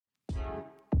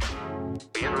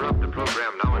We interrupt the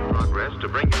program now in progress to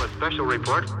bring you a special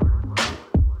report.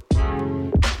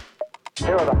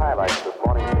 Here are the highlights this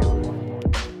morning's news.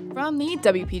 From the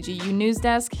WPGU News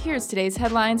Desk, here's today's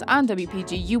headlines on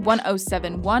WPGU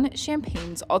 1071,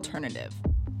 Champaign's Alternative.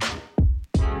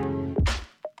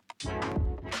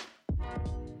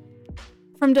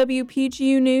 From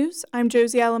WPGU News, I'm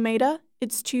Josie Alameda.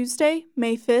 It's Tuesday,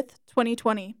 May 5th,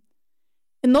 2020.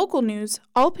 In local news,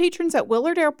 all patrons at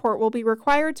Willard Airport will be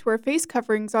required to wear face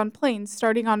coverings on planes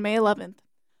starting on May 11th.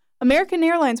 American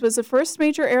Airlines was the first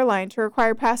major airline to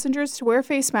require passengers to wear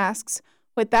face masks,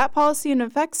 with that policy in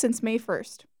effect since May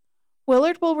 1st.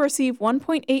 Willard will receive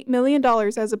 $1.8 million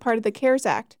as a part of the CARES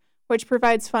Act, which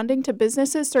provides funding to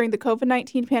businesses during the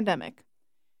COVID-19 pandemic.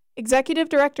 Executive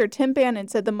Director Tim Bannon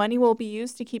said the money will be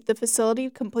used to keep the facility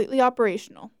completely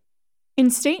operational. In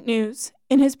state news,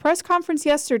 in his press conference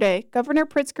yesterday, Governor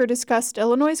Pritzker discussed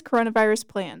Illinois' coronavirus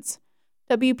plans.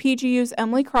 WPGU's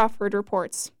Emily Crawford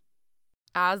reports.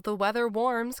 As the weather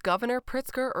warms, Governor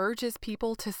Pritzker urges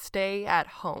people to stay at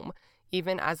home,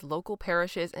 even as local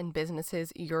parishes and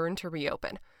businesses yearn to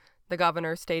reopen. The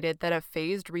governor stated that a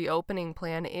phased reopening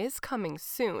plan is coming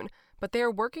soon, but they are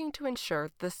working to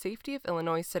ensure the safety of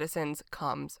Illinois citizens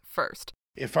comes first.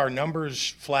 If our numbers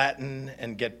flatten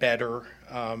and get better,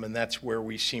 and that's where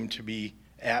we seem to be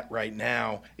at right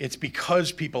now, it's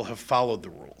because people have followed the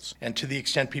rules. And to the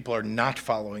extent people are not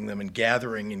following them and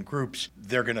gathering in groups,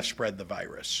 they're going to spread the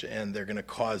virus, and they're going to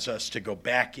cause us to go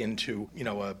back into,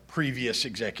 a previous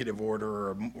executive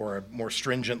order or a more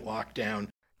stringent lockdown.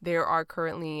 There are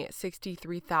currently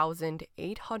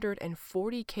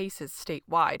 63,840 cases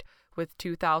statewide, with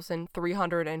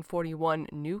 2,341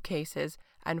 new cases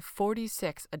and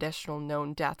 46 additional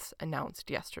known deaths announced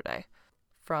yesterday.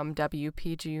 From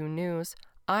WPGU News,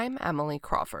 I'm Emily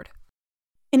Crawford.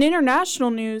 In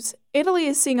international news, Italy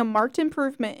is seeing a marked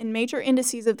improvement in major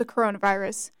indices of the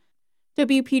coronavirus.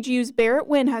 WPGU's Barrett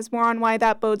Wynn has more on why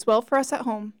that bodes well for us at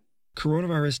home.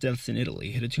 Coronavirus deaths in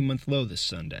Italy hit a 2-month low this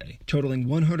Sunday, totaling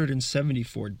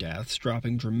 174 deaths,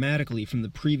 dropping dramatically from the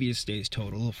previous day's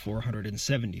total of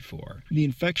 474. The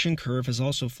infection curve has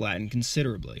also flattened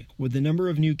considerably, with the number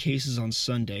of new cases on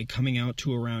Sunday coming out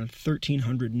to around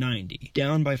 1,390,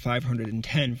 down by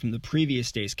 510 from the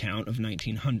previous day's count of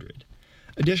 1,900.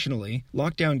 Additionally,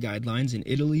 lockdown guidelines in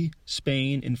Italy,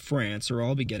 Spain, and France are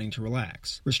all beginning to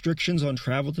relax. Restrictions on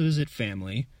travel to visit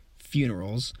family,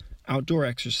 funerals, outdoor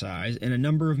exercise, and a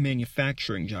number of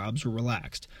manufacturing jobs were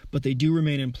relaxed, but they do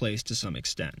remain in place to some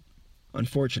extent.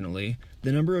 Unfortunately,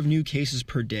 the number of new cases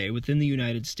per day within the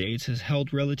United States has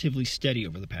held relatively steady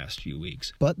over the past few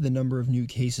weeks, but the number of new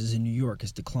cases in New York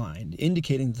has declined,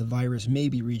 indicating that the virus may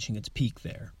be reaching its peak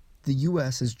there. The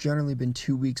U.S. has generally been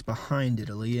 2 weeks behind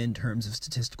Italy in terms of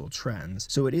statistical trends,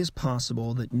 so it is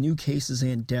possible that new cases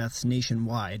and deaths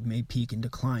nationwide may peak and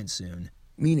decline soon,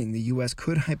 meaning the U.S.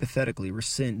 could hypothetically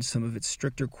rescind some of its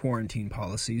stricter quarantine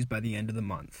policies by the end of the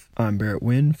month. I'm Barrett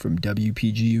Wynn from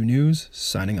WPGU News,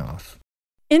 signing off.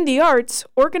 In the arts,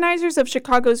 organizers of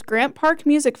Chicago's Grant Park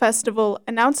Music Festival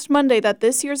announced Monday that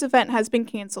this year's event has been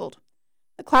canceled.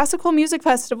 The Classical Music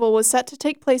Festival was set to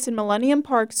take place in Millennium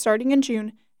Park starting in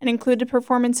June and included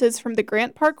performances from the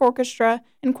Grant Park Orchestra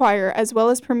and Choir, as well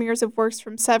as premieres of works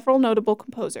from several notable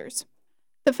composers.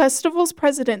 The festival's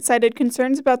president cited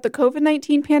concerns about the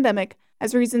COVID-19 pandemic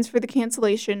as reasons for the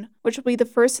cancellation, which will be the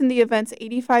first in the event's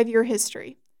 85-year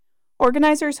history.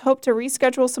 Organizers hope to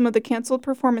reschedule some of the canceled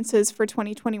performances for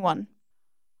 2021.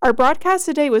 Our broadcast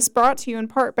today was brought to you in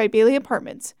part by Bailey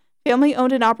Apartments,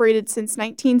 family-owned and operated since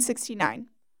 1969.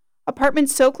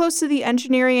 Apartments so close to the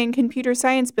engineering and computer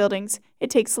science buildings, it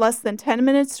takes less than 10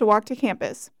 minutes to walk to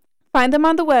campus. Find them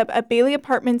on the web at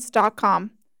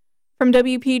BaileyApartments.com. From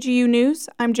WPGU News,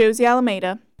 I'm Josie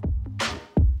Alameda.